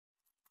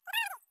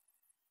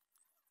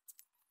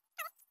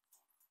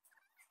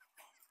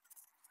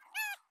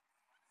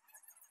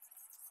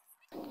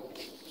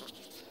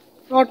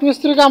Rod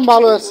মিস্ত্রির কাম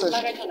ভালো আছে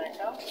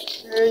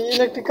এই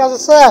ইলেকট্রিক কাজ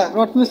আছে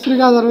রড মিস্ত্রির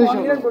কাজ আর হইছে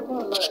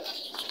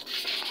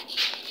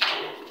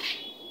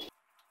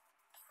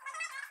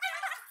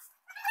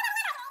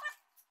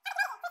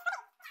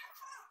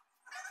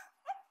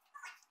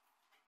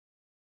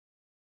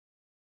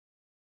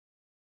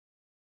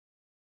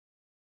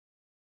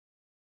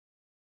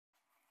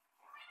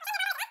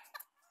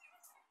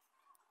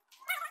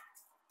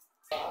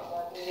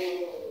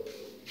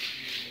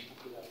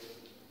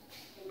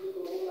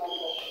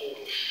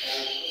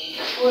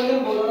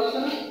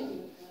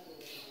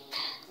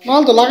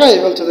মাল তো লাগাই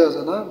বলছে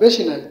দেওয়া না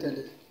বেশি নাই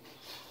তাহলে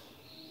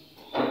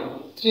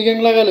 3 গ্যাং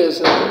লাগালে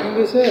আছে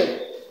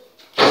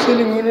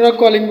সিলিং উইন্ডোর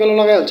কলিং বেল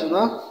লাগাই আছে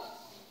না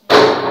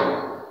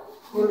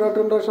ফুলটা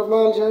টুলটা সব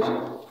লাগাল শেষ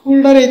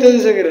ফুলটার এইতে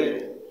দিছে কে রে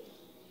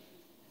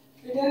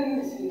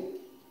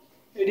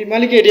এডি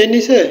মালিক এডি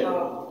নিছে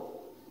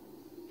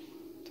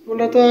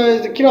ফুলটা তো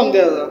কিরম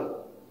দেওয়া যা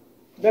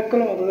ব্যাক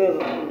কলার মতো দেওয়া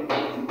যা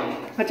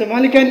আচ্ছা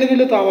মালিক এনে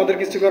দিলে তো আমাদের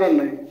কিছু করার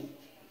নাই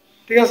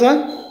ঠিক আছে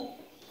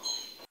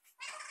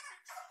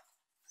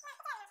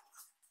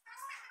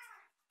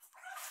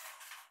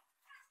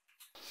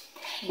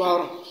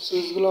বারো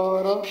সুইচগুলো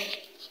বারো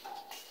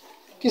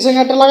কিসেং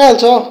একটা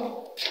লাগাইছ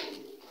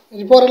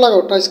এই পরে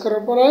লাগাও টাইস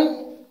করার পরে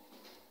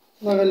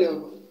লাগাইলে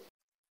হবে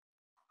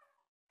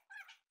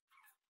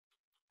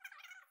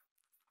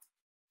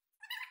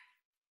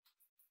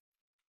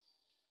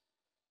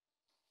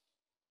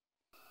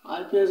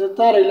আইপিএস এর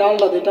তার এই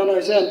লালটা দিটানো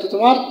হয়েছে তো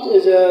তোমার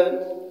এই যে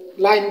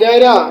লাইন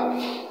দেয়রা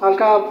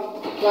হালকা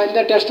লাইন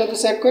দিয়ে টেস্টটাতে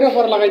চেক করে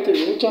পরে লাগাইতে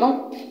হবে বুঝছো না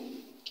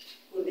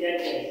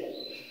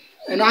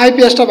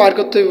আইপিএসটা বার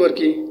করতে হইব আর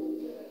কি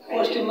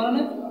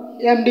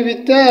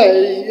এমডিবিতে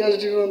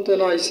এসডিবি মতো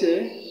আইছে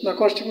না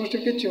কষ্টিক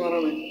মষ্টিক কিচ্ছু মারা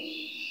নাই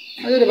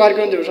আচ্ছা বার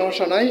করে দেবো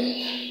সমস্যা নাই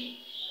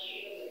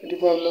এটি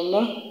প্রবলেম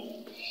না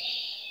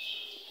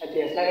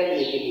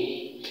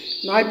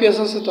না আইপিএস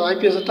আছে তো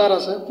আইপিএস এর তার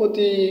আছে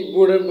প্রতি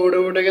বোর্ডে বোর্ডে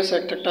বোর্ডে গেছে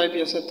একটা একটা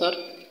আইপিএস এর তার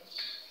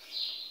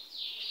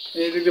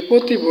এইদিকে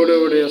প্রতি বোর্ডে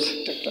বোর্ডে আছে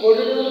একটা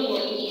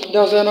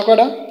দেওয়া যায় না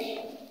কটা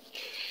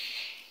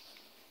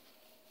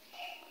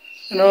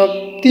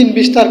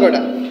 320 তার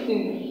কটা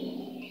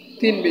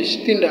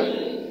 320 তিনটা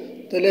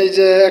তাহলে এই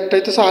যে একটা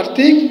হইতেছে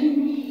আর্থিং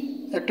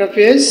একটা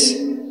পেজ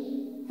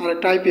আর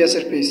একটা আইপিএস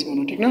এর পেজ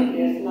মানে ঠিক না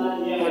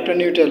আর একটা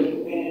নিউট্রাল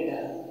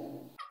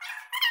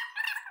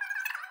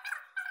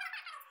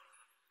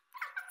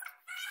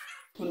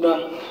কোনটা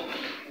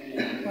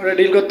ওটা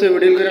ডিল করতে হবে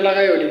ডিল করে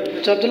লাগাই ওটি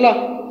চাপ দিলা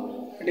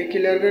এটি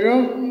ক্লিয়ার করো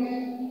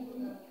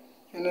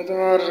এনে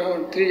তোমার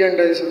 3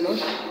 গ্যাংটা দিয়েছিল না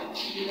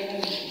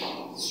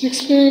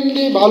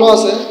 16 ভালো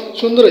আছে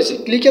সুন্দর হয়েছে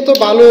ক্লিকে তো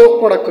ভালো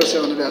প্রোডাক্ট করছে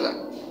মানে দাদা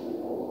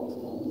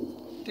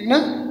ঠিক না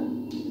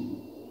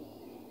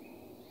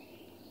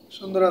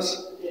সুন্দর আছে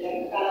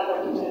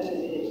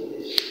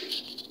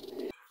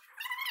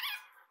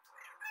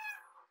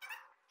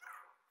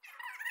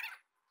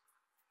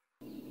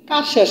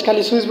কাজ শেষ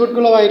খালি সুইচ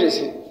বোর্ডগুলো বাইরে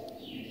হয়েছে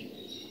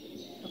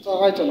তো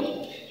হয়তো না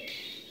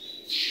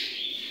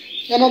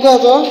কেন দেওয়া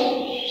তো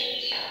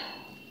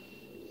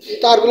এই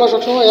তারগুলো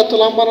সবসময় এত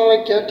লম্বা না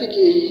রাখা ঠিক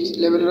এই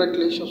লেভেলে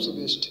রাখলেই সবচেয়ে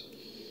বেস্ট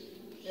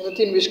এটা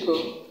 320 কো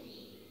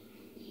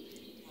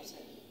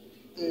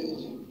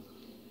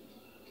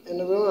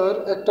এনে তো আর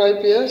একটা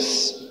আইপিএস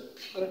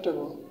আর একটা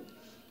কো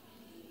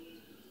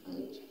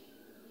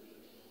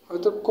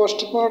হয়তো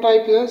কস্টিক মারাটা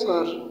আইপিএস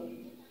আর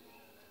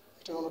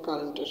এটা কোনো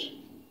কারেন্টের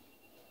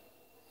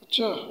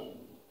আচ্ছা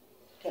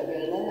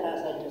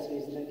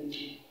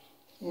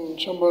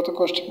সম্ভবত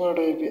কস্টিক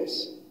মারাটা আইপিএস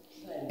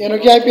এনে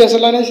কি আইপিএস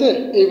লাইন আছে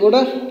এই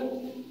বোর্ডে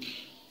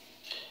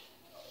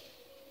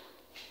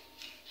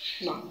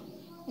না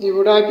এই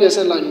বোর্ডে আইপিএস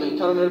এর লাইন নাই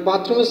কারণ এর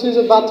বাথরুমে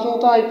সুইচে বাথরুমে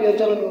তো আইপিএস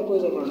চালানোর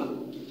প্রয়োজন পড়ে না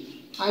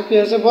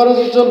আইপিএস এ বড়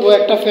চলবো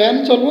একটা ফ্যান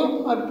চলবো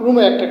আর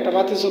রুমে একটা একটা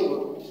বাতি চলবো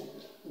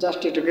জাস্ট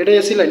একটু এটা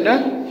এসি লাইন না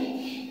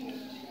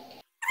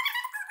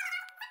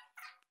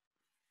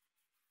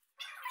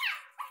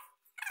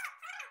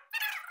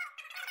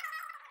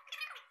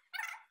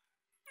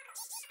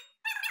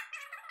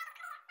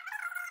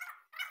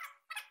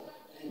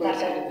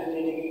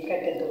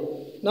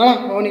না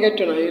অনেক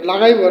কাটতো না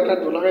লাগাইবো আর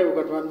কাটবো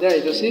আমি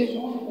দেখাইতেছি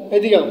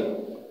এইদিকে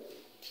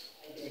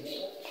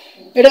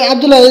এটা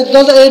আব্দুল্লাহ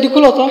দরজা এটি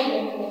খুলো তো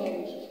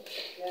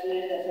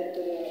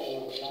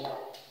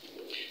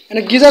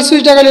এনে গিজার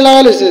সুইচটা খালি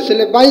লাগা লইছে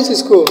তাহলে 22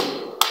 ইসকো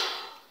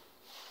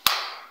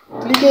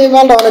ক্লিকে এই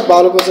মালটা অনেক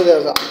ভালো করছে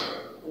দেওয়া যা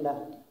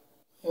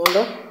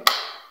কোনটা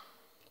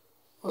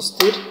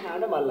অস্থির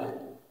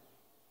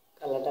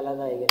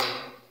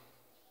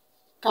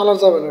কালার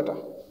যাবে না এটা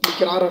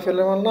লিখে আর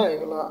ফেলে মাল না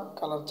এগুলো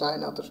কালার চায়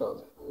না তো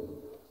সহজে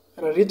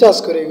এরা রিচার্জ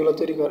করে এগুলো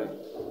তৈরি করে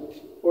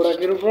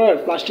প্রোডাক্টের উপরে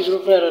প্লাস্টিকের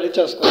উপরে এরা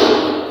রিচার্জ করে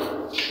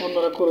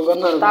অন্যরা করবে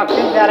না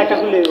আর একটা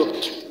খুলে দেবো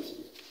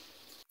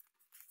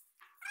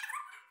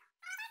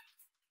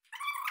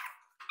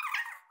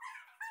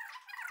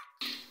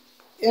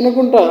এনে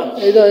কোনটা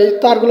এই যে এই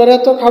তারগুলোর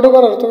এত খাটো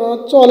করার তো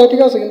চলে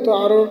ঠিক আছে কিন্তু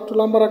আরও একটু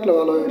লম্বা রাখলে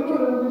ভালো হয় আর কি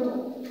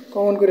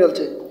কমন করে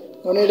আছে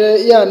মানে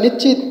এটা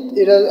নিশ্চিত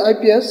এটা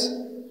আইপিএস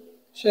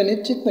সে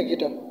নিশ্চিত নাকি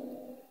এটা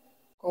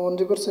কমন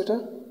যে করছে এটা,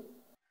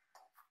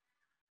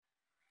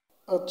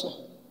 আচ্ছা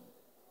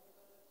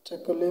চেক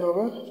করলেই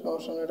হবে,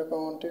 সমস্যা নেই, এটা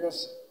কমন, ঠিক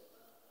আছে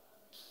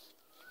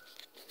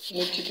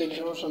নিশ্চিত,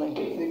 সমস্যা নেই,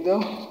 দেখ দাও।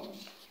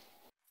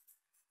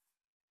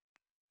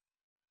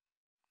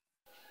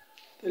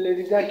 তাহলে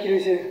এদিকে আর কি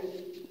হয়েছে,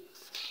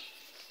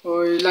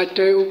 ওই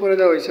লাইটটা উপরে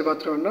দেওয়া হয়েছে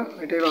বাথরুম না,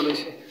 এটাই ভালো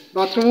হয়েছে।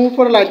 বাথরুমের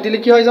উপরে লাইট দিলে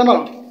কি হয় জানো,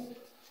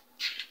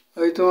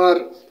 ওই তোমার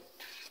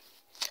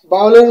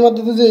বাউলের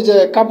মধ্যে যে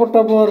কাপড়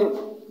টাপড়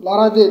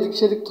লড়া দিয়ে এদিক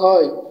সেদিক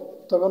হয়,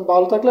 তখন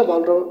বাউল থাকলে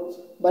বাউলটা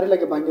বাড়ি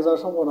লাগে ভাঙে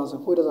যাওয়ার সম্ভাবনা আছে,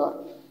 পড়ে যাওয়ার।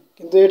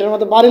 কিন্তু এটার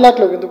মধ্যে বাড়ি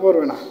লাগলেও কিন্তু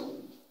পড়বে না,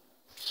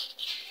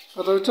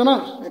 কথা হচ্ছে না,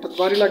 এটা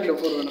বাড়ি লাগলেও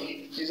পড়বে না,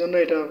 এই জন্য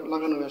এটা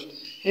লাগানো বেস্ট।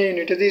 হ্যাঁ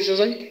এটা দিয়েছে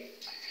যাই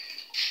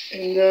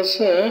ইন্ডিয়া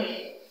আছে,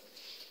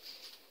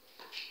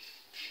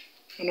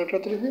 অনেকটা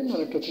 3 পিন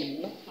অনেকটা 3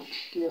 না,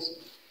 ঠিক আছে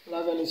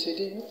লাগালি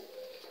সেটি।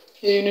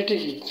 এই ইউনিটে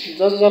কি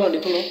জাস্ট জ্বালানি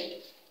খোলো,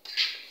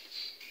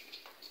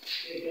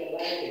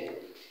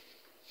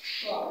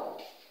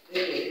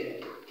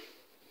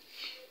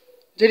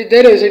 যেটি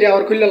দেরি হয় সেটি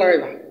আবার খুললে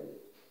লাগাইবা,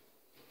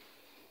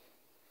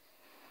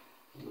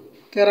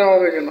 তেরা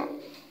হবে কেন,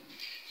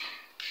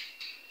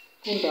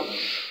 কোনটা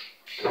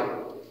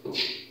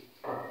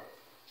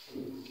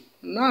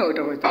না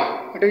ওইটা হয়তো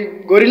ওটা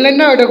গরিল লাইন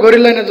না, ওইটা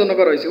গরিল লাইনের জন্য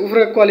করা হয়েছে,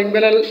 উপরে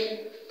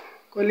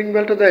কলিং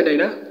বেলটা দেয় নাই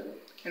না,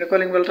 এটা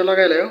কলিং বেলটা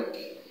লাগাইলেও।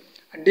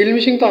 আর ড্রিল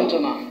মেশিন তো আনছো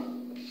না,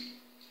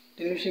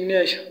 ড্রিল মেশিন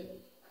নিয়ে আসো।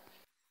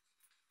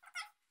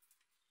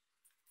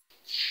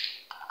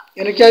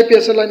 এনে কি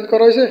আইপিএস এর লাইন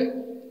করা হয়েছে,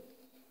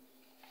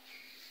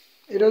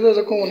 এটা তো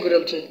কমন করে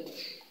আনছে,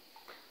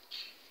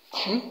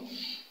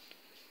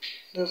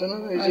 দেখছো না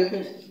এই যে,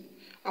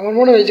 আমার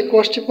মনে হয় এই যে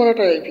কস্টিক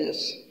মারাটা আইপিএস,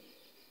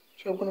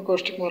 সব কোনো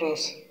কস্টিক মারা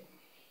আছে,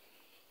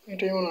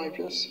 এটাই মনে হয়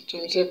আইপিএস,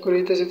 আমি চেক করে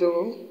দিতেছি তো।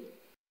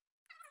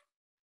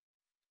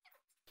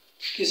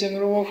 কিচেন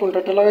রুমও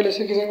ফোল্ডারটা লাগাই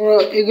দিয়েছে, কিচেন রুম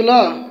এগুলা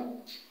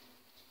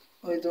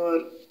ওই তোমার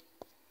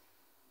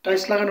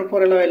টাইলস লাগানোর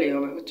পরে লাগাইলেই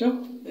হবে, বুঝছো,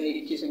 এই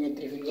কিচেনের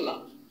 3 পিনগুলা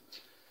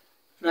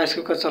রাইস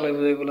কুকার চালাইবো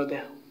এগুলো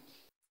দেয়া।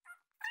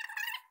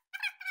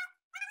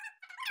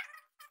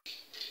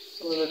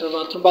 এটা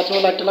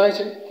বাথরুমের লাইটটা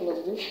লাগাইছে,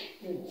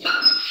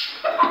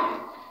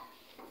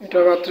 এটা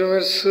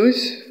বাথরুমের সুইচ,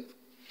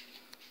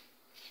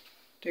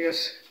 ঠিক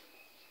আছে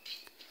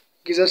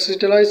গিজার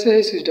সুইচটা লাগাইছে,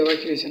 এই সুইচটা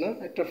বাকি রয়েছে না,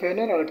 একটা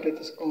ফ্যানের আর একটা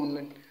কমন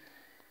লাইন।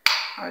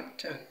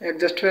 আচ্ছা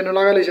অ্যাডজাস্ট ফ্যানও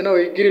লাগাইছে না,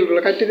 ওই গ্রিলগুলো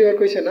কাটিয়ে দেওয়ার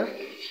কইছে না,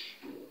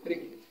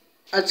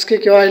 আজকে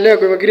কেউ আইলে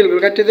কইবা গ্রিলগুলো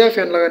কাটিয়ে দেওয়া,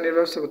 ফ্যান লাগানোর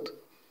ব্যবস্থা করতো।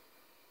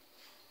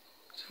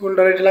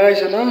 ফুলটা রেডি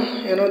লাগাইছে না,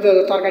 এনে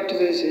তার কাটিয়ে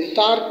দিয়েছে,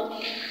 তার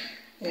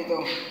এই তো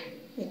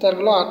এই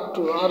তারগুলো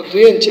আর 2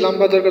 ইঞ্চি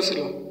লম্বা দরকার ছিল,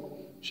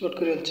 শর্ট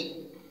করে আনছি।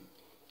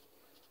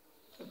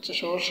 আচ্ছা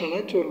সমস্যা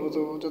নাই, চলবো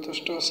তো,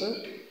 যথেষ্ট আছে।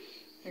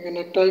 এখানে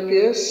একটা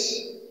আইপিএস,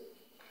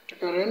 একটা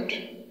কারেন্ট,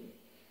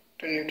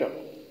 একটা নিউট্রাল,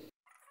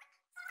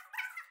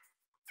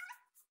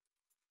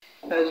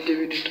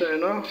 এইচডিবিটা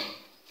না।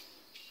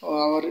 ও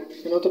আবার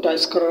এনে তো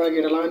টাইস করার আগে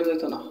এটা লাগানো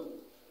যেত না,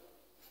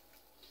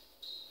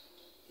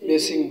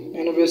 বেসিং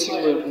এনে বেসিং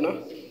বলব না,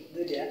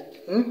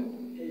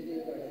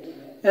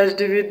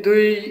 এইচডিবি 2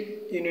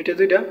 ইউনিটে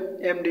 2টা,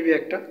 এমডিবি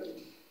একটা,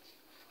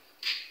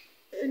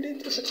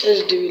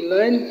 এইচডিবি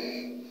লাইন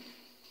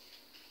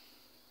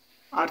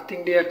আর্থিং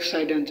দিয়ে এক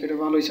সাইডে আনছে, এটা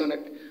ভালো হয়েছে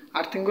অনেক।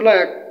 আর্থিংগুলো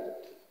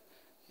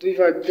 2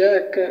 পাইপ দেওয়া,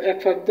 এক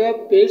পাইপ দেওয়া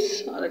বেস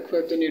আর এক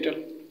পাইপ দিয়ে নিউট্রাল,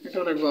 এটা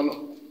অনেক ভালো।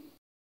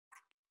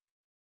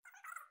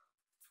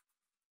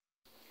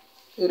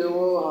 এরকম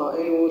হ্যাঁ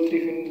এরকম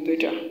 3 পিন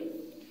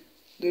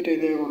দুইটাই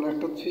দেবে ভালো,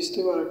 একটা ফিস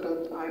দেবো আর একটা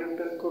আয়রন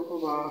টাইরন করবো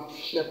বা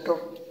ল্যাপটপ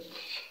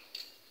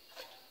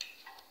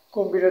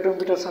কম্পিউটার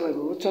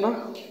চালাবো, বুঝছো না,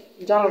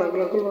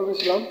 জানালাগুলো খুলবো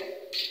গেছিলাম,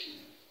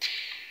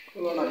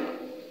 খুলো না,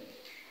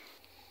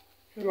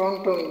 রং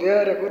টং দেওয়া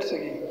এটা করছে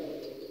কি,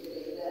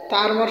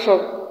 তার মার সব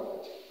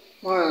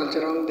মনে হচ্ছে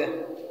রং দেয়।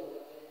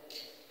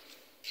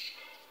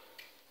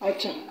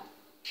 আচ্ছা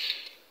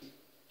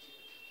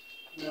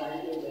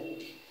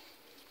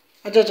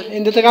আচ্ছা আচ্ছা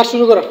ইন্দু থেকে কাজ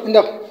শুরু করো,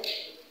 ইন্দু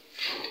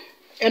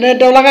এনে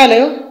এটাও লাগাইলে,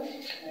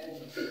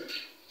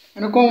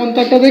 এনে কমন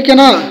তারটা দেখে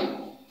না,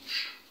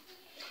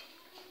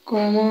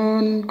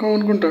 কমন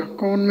কমন কোনটা,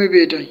 কমন মেবি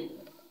এটাই,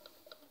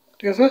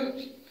 ঠিক আছে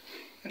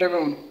এটা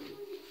কমন,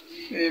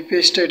 এই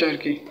পেজটা এটা আর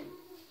কি,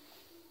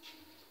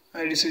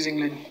 আইডি সুইচিং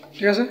লাইন,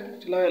 ঠিক আছে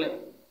লাগাইলে,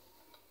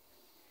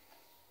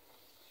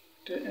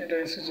 এটা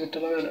সুইচটা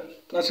লাগাইলে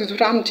না,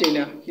 সুইচটা আনছি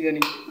না কি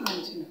জানি,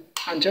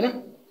 আনছে না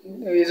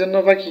এই জন্য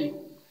বাকি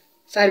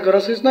 4 ঘর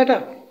সুইচ না এটা,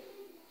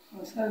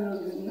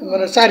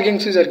 মানে 4 গিং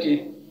সুইচ আর কি,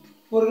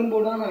 4 গিং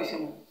বোর্ড আনা হয়েছে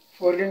না,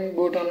 4 গিং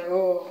বোর্ড আনা, ও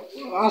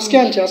আজকে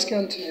আনছে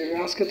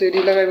আজকে তো এডি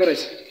লাগাই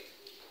বেড়াইছে,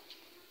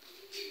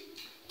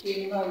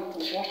 4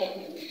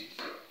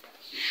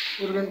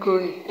 গিং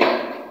কই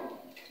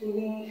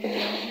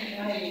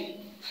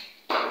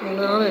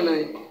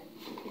নাই,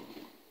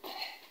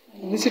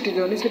 নিচেটি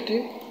দাও, নিচেটি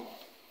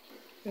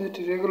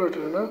এটি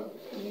রেগুলেটর না,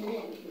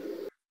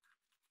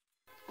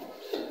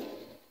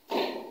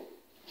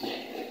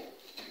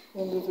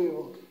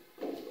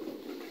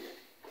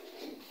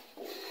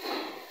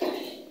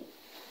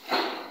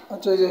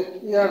 আচ্ছা এই যে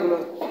ইয়াগুলো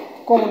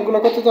কমনগুলো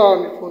কত দাও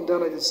আমি ফোন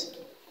দেওয়া দিচ্ছি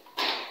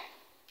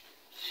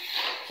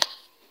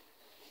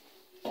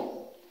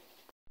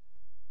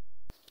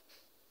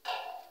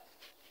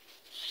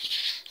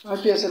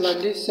আইপিএস এর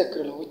লাইনটি চেক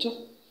করে নাও বুঝছো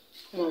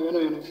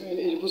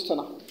এই বুঝতো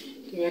না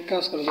তুমি এক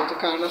কাজ করো যেহেতু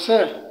কারেন্ট আছে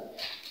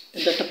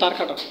এটা একটা তার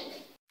কাটো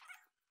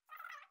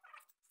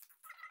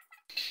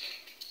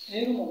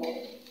এইরকম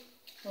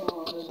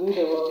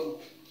দুইটা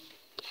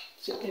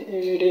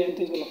এইটা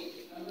এনতেগুলো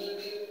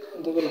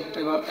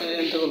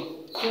এনতেগুলো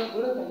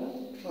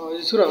ওই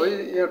সুরা ওই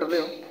ইয়েটা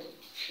লেও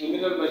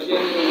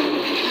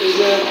এই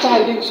যে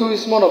চার্জিং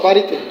সুইচ মনে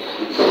বাড়িতে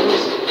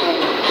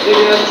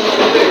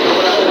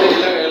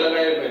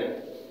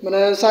মানে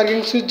চার্জিং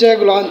সুইচ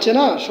যেগুলো আনছে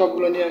না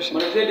সবগুলো নিয়ে আসে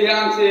মানে যে দিয়ে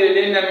আনছে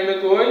লেন আমি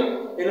তো ওই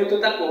এনে তো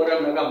তার প্রোগ্রাম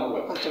না কাম হবে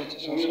আচ্ছা আচ্ছা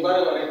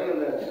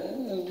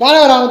বারে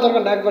আমার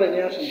দরকার না একবারে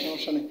নিয়ে আসেন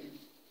সমস্যা নেই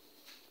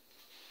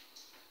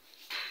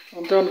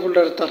অন্তর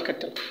ফুলটার তার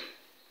কাটতে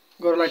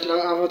গড় লাইট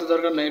আমার তো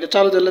দরকার নাই এটা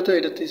চালু দিলে তো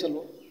এটাতেই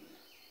চলবো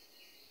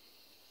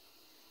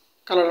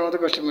কালারের মধ্যে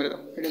কষ্ট মেরে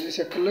দাও এটা দিয়ে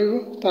চেক করলে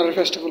তার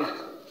কাজটা করলো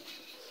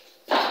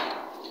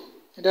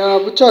এটা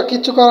বুঝছো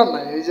কিচ্ছু করার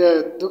নাই এই যে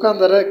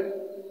দোকানদারে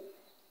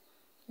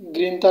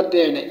গ্রিন তার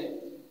দেয় নাই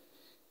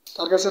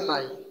তার কাছে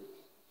নাই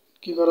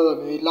কি করা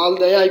যাবে এই লাল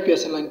দেয়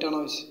আইপিএস এর লাইন টানা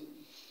হয়েছে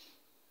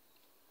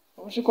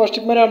অবশ্যই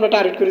কস্টিপ মেরে আমরা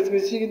টার্গেট করে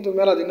দিয়েছি কিন্তু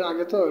মেলা দিন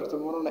আগে তো তো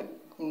মনে নাই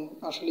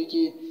আসলে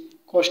কি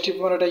কস্টিপ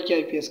মারাটাই কি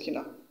আইপিএস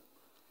কিনা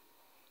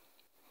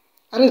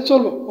আরে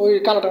চলবো ওই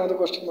কালাটার মধ্যে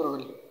কস্টিপ মারা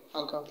গেল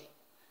হালকা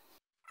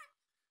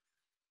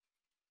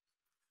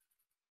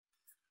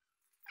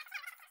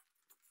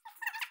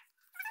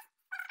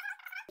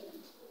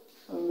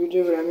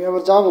ভিডিও করে আমি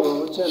আবার যাবো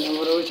বুঝছেন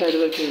আবার ওই সাইডে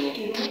যাইতে হইব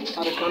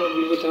আর কারো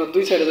বিপদে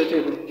দুই সাইডে যাইতে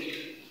হইব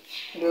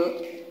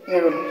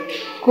এখন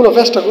খুলো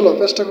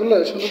পেস্টটা খুললে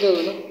শুনতে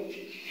হবে না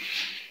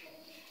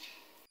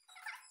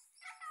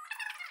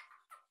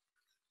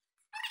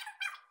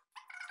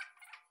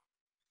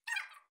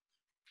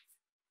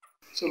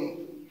চলো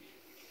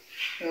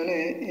মানে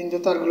ইঞ্জে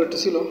তারগুলো একটা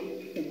ছিল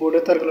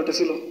বোর্ডের তারগুলো একটা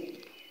ছিল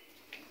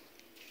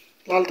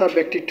লাল তার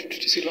ব্যাগটি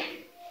ছিল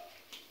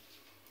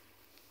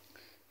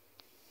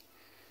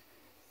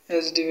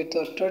এসডিবি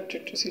তারটা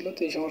একটু ছিল তো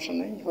এই সমস্যা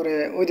নেই পরে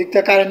ওই দিকটা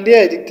কারেন্ট দিয়ে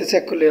এই দিকটা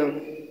চেক করলে হবে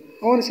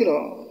আমার ছিল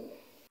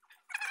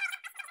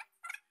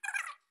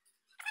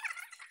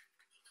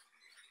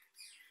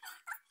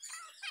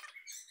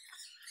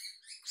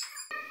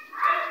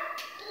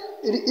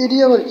এডি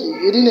আবার কি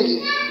এডি নাকি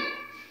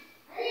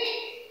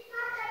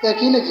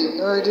একই নাকি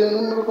না এটা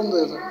অন্যরকম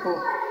দেখা যায় ও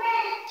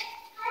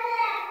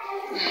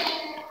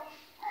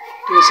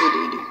ঠিক আছে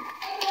এডি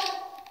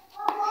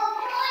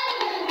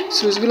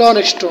সুইচগুলো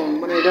অনেক স্ট্রং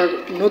মানে এটা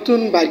নতুন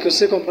বাইর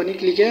করছে কোম্পানি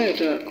ক্লিকে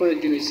এটা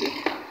কয়েকদিন হয়েছে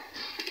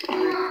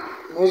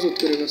মজবুত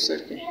করে করছে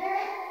আর কি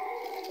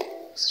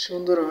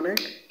সুন্দর অনেক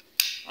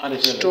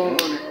স্ট্রং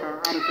অনেক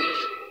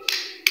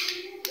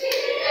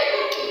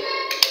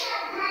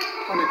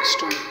অনেক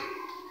স্ট্রং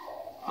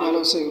ভালো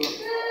আছে এগুলো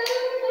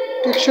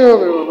টেকসই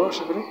হবে ভালো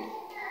আশা করি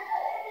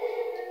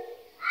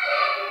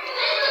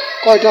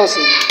কয়টা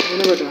আছে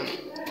মনে কয়টা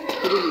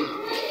এটা কি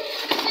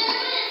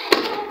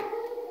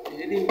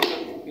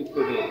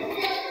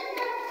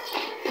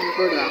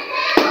কয়টা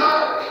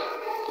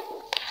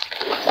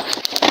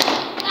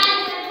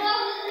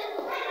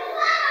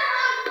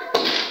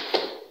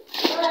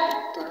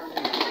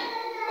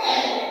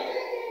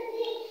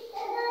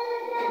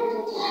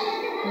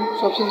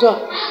সব শুনছ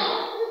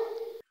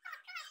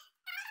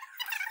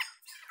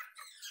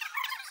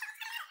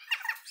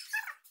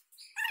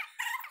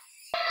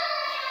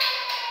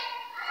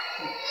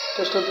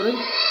চেষ্টা করি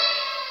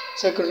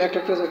চেক করুন একটা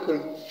চেক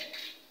করুন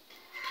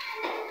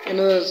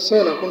এনে সে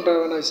না কোনটা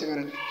বানাইছে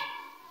করেন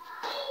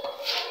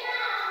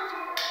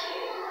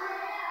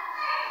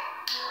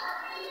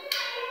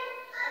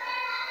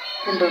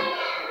কোনটা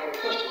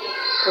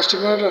কস্টিপ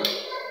মারাটা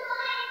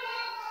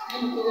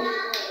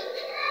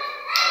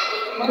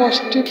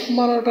কস্টিপ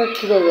মারাটা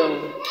কীভাবে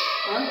হবে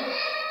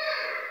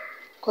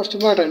কস্টিপ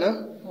মারাটাই না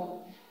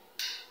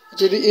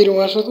যদি এরকম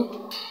আসো তো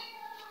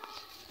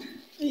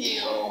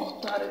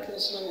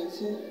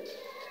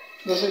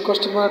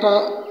কস্টিপ মারাটা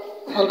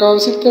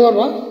হালকাভাবে শিখতে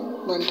পারবা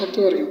লাইন থাকতে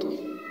পারে কিন্তু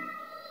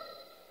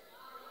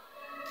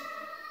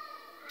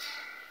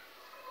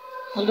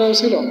হালকাভাবে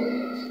ছিল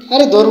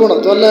আরে ধরবো না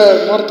ধরলে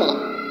মরতা না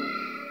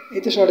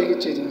এই তো সঠিক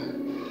ইচ্ছাই তো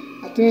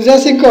আর তুমি যা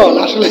শিখো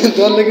আসলে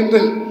ধরলে কিন্তু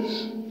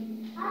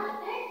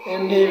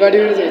এমনি বাড়ি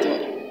উঠে যাই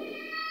তোমার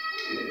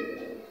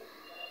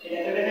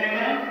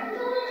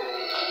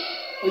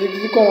ওই যে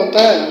যদি কমন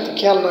তাই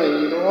খেয়াল নয়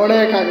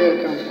অনেক আগে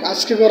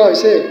আজকে করা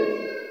হয়েছে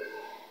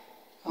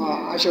হ্যাঁ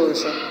আসে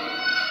হয়েছে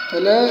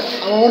তাহলে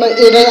আমার মনে হয়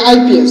এটাই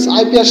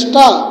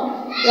আইপিএসটা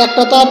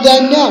একটা তার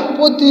দেয় না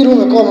প্রতি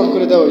রুমে কমন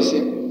করে দেওয়া হয়েছে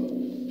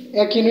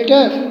এক ইউনিটে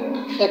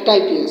একটা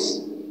আইপিএস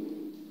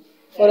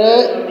পরে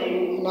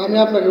আমি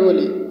আপনাকে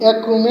বলি এক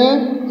রুমে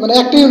মানে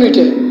একটা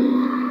ইউনিটে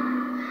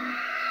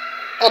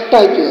একটা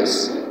আইপিএস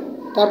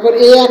তারপর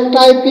এই একটা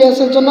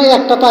আইপিএসের জন্য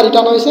একটা তারই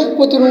টানা হয়েছে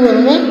প্রতি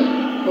রুমে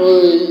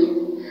ওই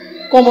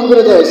কমন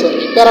করে দেওয়া হয়েছে আর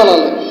কি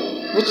প্যারালালে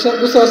বুঝতে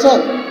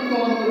পারছেন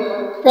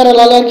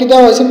প্যারালাল আর কি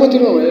দেওয়া হয়েছে প্রতি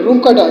রুমে, রুম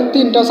কয়টা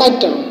 3টা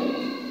 4টা রুম,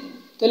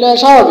 তাহলে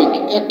স্বাভাবিক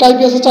একটা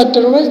আইপিএস 4টা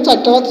রুমে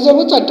 4টা বাতি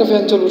চলবো, 4টা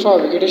ফ্যান চলবো,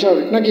 স্বাভাবিক, এটা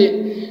স্বাভাবিক নাকি?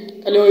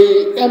 খালি ওই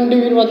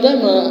এমডিবির মধ্যে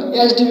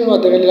এসডিবির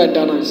মধ্যে খালি লাইট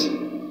ডান হয়েছে,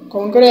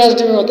 কমন করে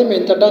এসডিবির মধ্যে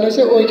মেইন তার ডান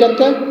হয়েছে, ওইখান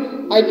থেকে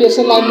আইপিএস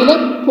এর লাইন দিলে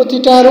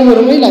প্রতিটা রুমে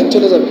রুমেই লাইন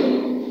চলে যাবে,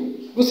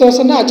 বুঝতে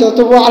পারছেন না? আচ্ছা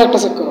তবু আরেকটা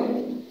চেক করো।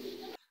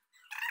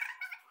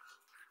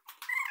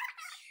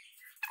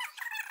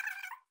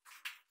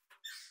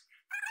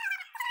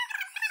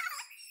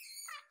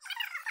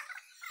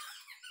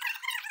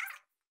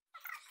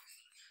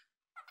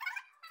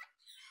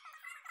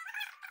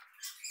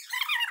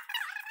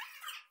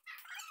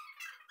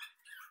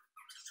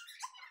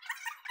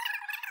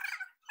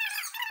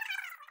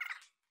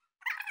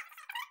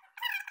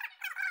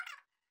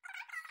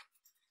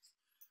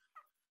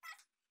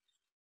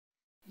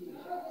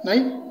 নাই?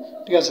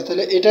 ঠিক আছে,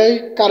 তাহলে এটাই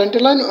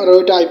কারেন্টের লাইন আর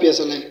ওইটা আইপিএস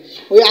এর লাইন।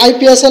 ওই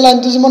আইপিএস এর লাইন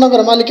যদি মনে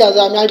করো মালিক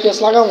আছে আমি আইপিএস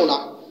লাগাবো না,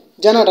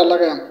 জেনারেটর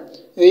লাগাম,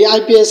 এই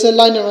আইপিএস এর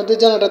লাইনের মধ্যে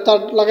জেনারেটর তার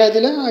লাগাই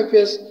দিলে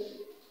আইপিএস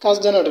কাজ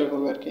জেনারেটর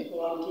করবে আর কি।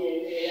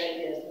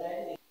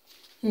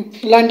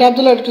 লাইনটা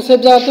আব্দুল্লাহ একটু সেফ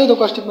জায়গাতে তো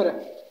কস্টিপ মেরে,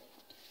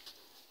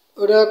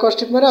 ওটা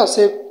কস্টিপ মেরে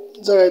সেফ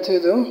জায়গায়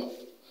থুয়ে দেও,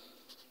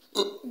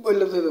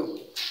 বললে থুয়ে দেও।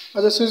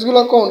 আচ্ছা সুইচগুলো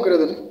কমন করে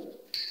দেন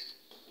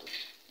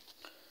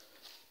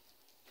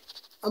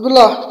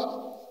আব্দুল্লাহ,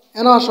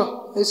 এন আসো,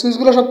 এই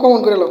সুইচগুলো সব কমন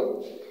করে নাও।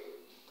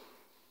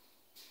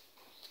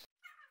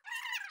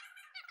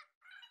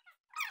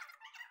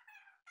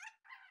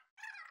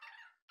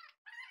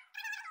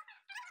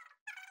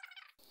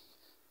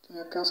 তুমি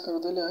এক কাজ করো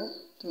তাহলে,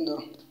 তুমি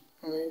ধরো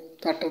আমি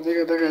তারটা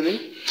দিকে দেখা দিই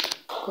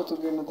কত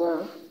দিন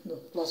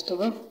প্লাসটা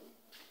দাও,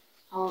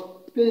 আমার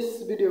পেজ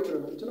ভিডিও করে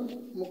দাও, চলো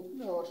মুখ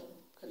আমার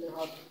খালি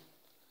হাত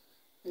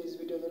পেজ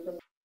ভিডিও দরকার।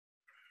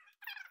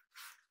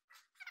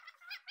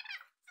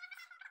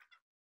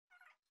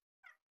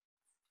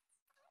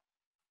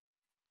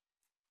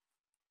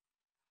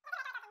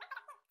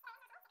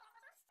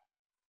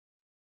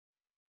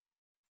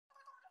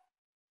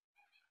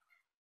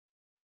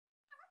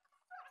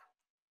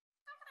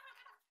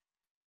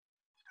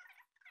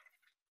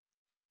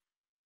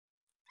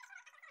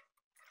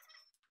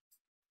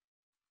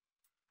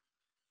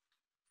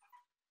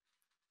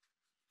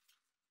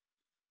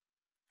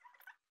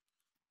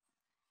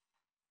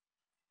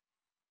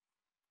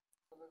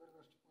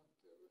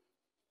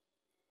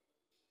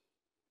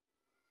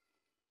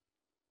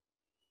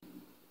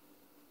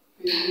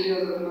 পেজ ভিডিও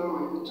দরকার না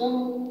হয়, বুঝছো?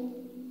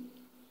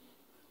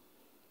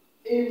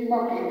 এই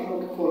মাপটা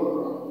সবসময় ফলো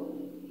করো,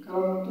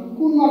 কারণ তুমি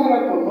কোন মাপে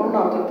রাখবো মনে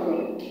নাও থাকতে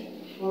পারে,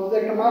 তোমার যদি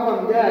একটা মাপ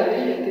আমি দেয়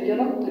এর থেকে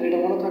গেলাম তাহলে এটা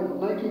মনে থাকবো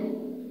না কি,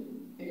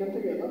 এখান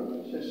থেকে গেলাম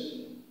শেষ।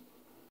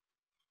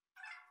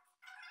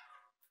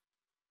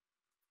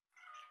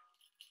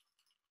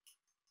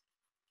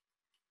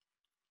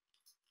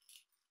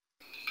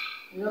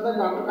 এখানে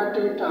নামটা কাটতে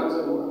কাটতে আরো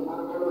যাবো,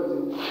 আরো ভালো হয়ে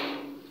যাবে,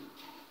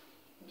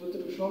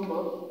 যতটুকু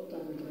সম্ভব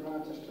তার ভিতরে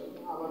রাখার চেষ্টা করবো।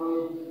 আবার ওই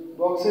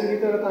বক্সের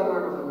ভিতরে তার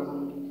রাখা যাবে না,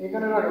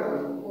 এখানে রাখা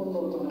যাবে অন্য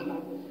কোথাও না,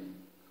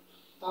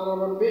 তার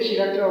আবার বেশি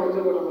রাখতে হবে যে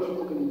ওটা আমার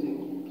সম্মুখে নিতে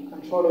হবে,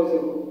 কারণ শর্ট হয়ে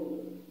যাবো।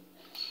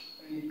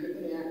 এই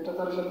একটা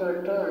তার সাথে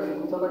একটা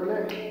গোতা লাগলে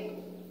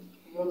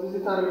যদি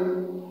তার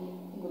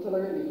গোতা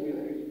লাগে লিখে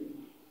লাগে,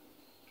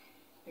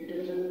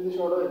 এইটার সাথে যদি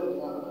শর্ট হয়ে যায়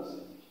তার আছে।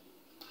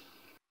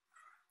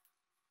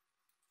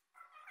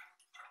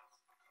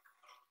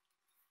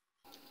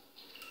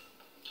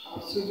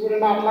 আর সুইচবোর্ডে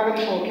নাট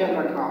লাগাতে সময় খেয়াল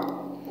রাখা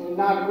ওই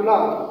নাটগুলা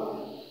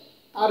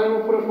তারের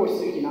উপরে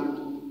পড়ছে কিনা,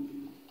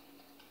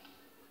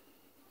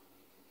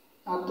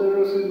 আর তো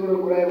সুইচবোর্ডে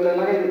ঘুরায় ঘুরায়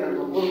লাগাই দিতে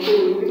পারবো, বলতে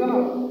বুঝলো না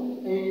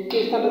এই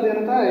চেষ্টাটা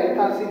দেওয়া তাই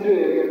তার ছিদ্র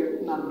হয়ে গেলে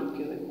নাট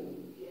ঢুকে যায়,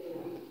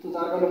 তো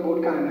তার কারণে বোর্ড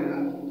কারেন্ট হয় না,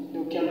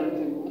 খেয়াল রাখতে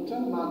হবে, বুঝছো?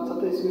 নাচ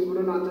যাতে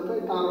সুইচবোর্ডে নাচ যাতে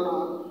তারও না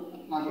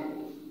লাগে।